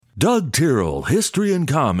Doug Tyrrell History and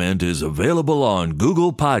Comment is available on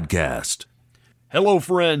Google Podcast. Hello,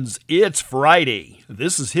 friends. It's Friday.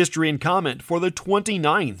 This is History and Comment for the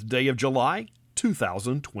 29th day of July,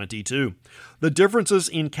 2022. The differences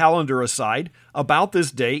in calendar aside, about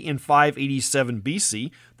this day in 587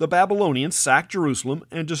 BC, the Babylonians sacked Jerusalem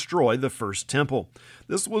and destroyed the first temple.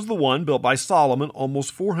 This was the one built by Solomon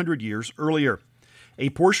almost 400 years earlier. A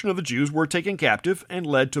portion of the Jews were taken captive and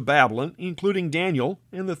led to Babylon, including Daniel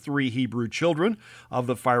and the 3 Hebrew children of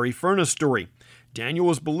the fiery furnace story. Daniel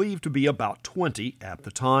was believed to be about 20 at the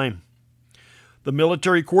time. The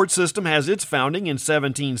military court system has its founding in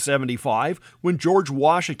 1775 when George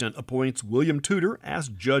Washington appoints William Tudor as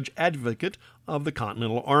Judge Advocate of the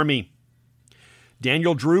Continental Army.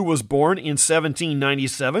 Daniel Drew was born in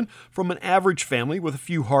 1797 from an average family with a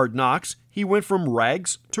few hard knocks. He went from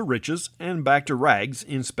rags to riches and back to rags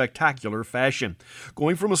in spectacular fashion,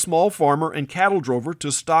 going from a small farmer and cattle drover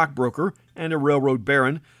to stockbroker and a railroad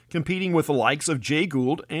baron, competing with the likes of Jay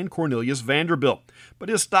Gould and Cornelius Vanderbilt. But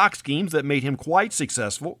his stock schemes that made him quite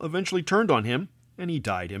successful eventually turned on him, and he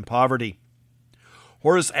died in poverty.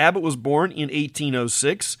 Horace Abbott was born in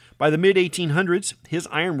 1806. By the mid-1800s, his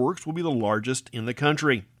ironworks will be the largest in the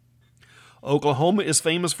country. Oklahoma is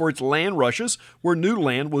famous for its land rushes, where new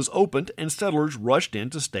land was opened and settlers rushed in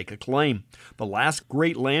to stake a claim. The last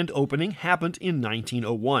great land opening happened in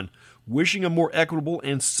 1901. Wishing a more equitable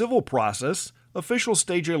and civil process, officials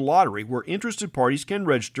stage a lottery where interested parties can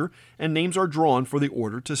register and names are drawn for the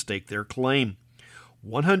order to stake their claim.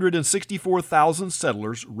 164,000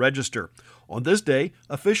 settlers register. On this day,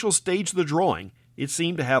 officials staged the drawing. It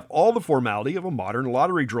seemed to have all the formality of a modern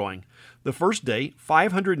lottery drawing. The first day,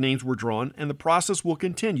 500 names were drawn, and the process will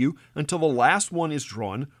continue until the last one is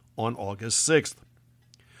drawn on August 6th.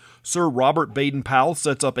 Sir Robert Baden-Powell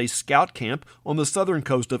sets up a scout camp on the southern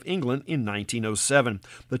coast of England in 1907.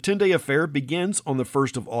 The 10-day affair begins on the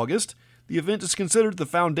 1st of August. The event is considered the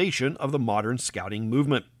foundation of the modern scouting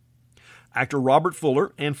movement. Actor Robert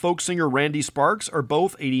Fuller and folk singer Randy Sparks are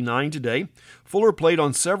both 89 today. Fuller played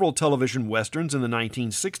on several television westerns in the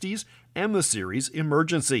 1960s and the series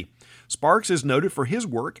Emergency. Sparks is noted for his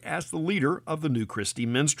work as the leader of the New Christie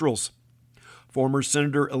Minstrels. Former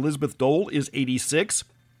Senator Elizabeth Dole is 86.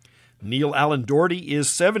 Neil Allen Doherty is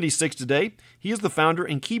 76 today. He is the founder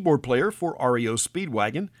and keyboard player for REO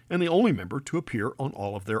Speedwagon and the only member to appear on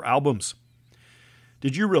all of their albums.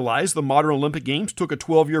 Did you realize the modern Olympic Games took a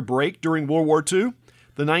 12-year break during World War II?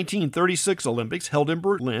 The 1936 Olympics, held in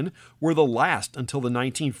Berlin, were the last until the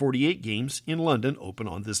 1948 Games in London open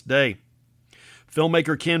on this day.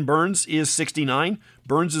 Filmmaker Ken Burns is 69.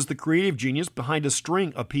 Burns is the creative genius behind a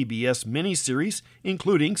string of PBS miniseries,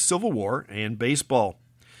 including Civil War and baseball.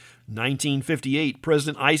 1958,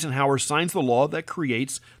 President Eisenhower signs the law that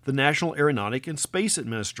creates the National Aeronautic and Space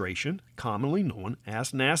Administration, commonly known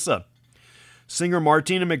as NASA. Singer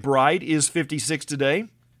Martina McBride is 56 today.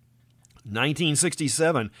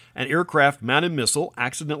 1967, an aircraft-mounted missile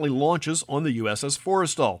accidentally launches on the USS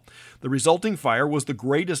Forrestal. The resulting fire was the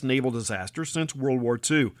greatest naval disaster since World War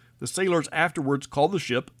II. The sailors afterwards called the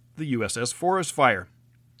ship the USS Forest Fire.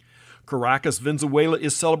 Caracas, Venezuela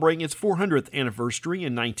is celebrating its 400th anniversary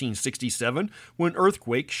in 1967 when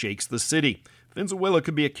earthquake shakes the city. Venezuela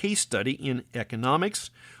could be a case study in economics.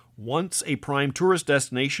 Once a prime tourist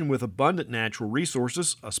destination with abundant natural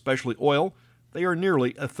resources, especially oil, they are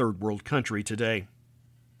nearly a third-world country today.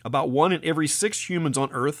 About 1 in every 6 humans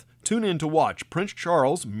on Earth tune in to watch Prince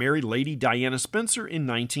Charles marry Lady Diana Spencer in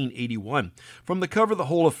 1981. From the cover, the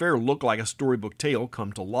whole affair looked like a storybook tale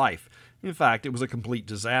come to life. In fact, it was a complete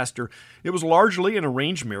disaster. It was largely an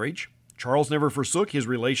arranged marriage. Charles never forsook his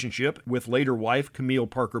relationship with later wife Camille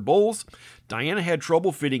Parker Bowles. Diana had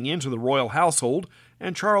trouble fitting into the royal household,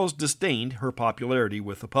 and Charles disdained her popularity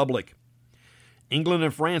with the public. England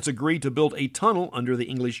and France agreed to build a tunnel under the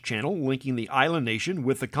English Channel, linking the island nation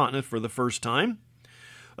with the continent for the first time.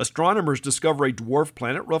 Astronomers discover a dwarf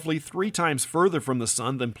planet roughly 3 times further from the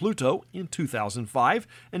Sun than Pluto in 2005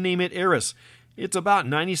 and name it Eris. It's about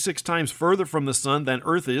 96 times further from the Sun than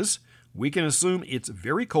Earth is. We can assume it's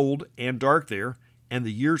very cold and dark there, and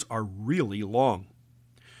the years are really long.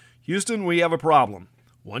 Houston, we have a problem.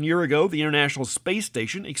 1 year ago, the International Space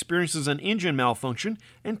Station experiences an engine malfunction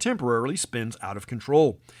and temporarily spins out of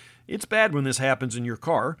control. It's bad when this happens in your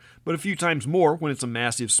car, but a few times more when it's a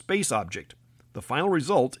massive space object. The final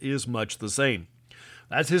result is much the same.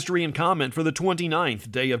 That's History and Comment for the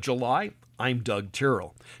 29th day of July. I'm Doug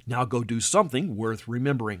Tyrrell. Now go do something worth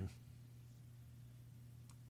remembering.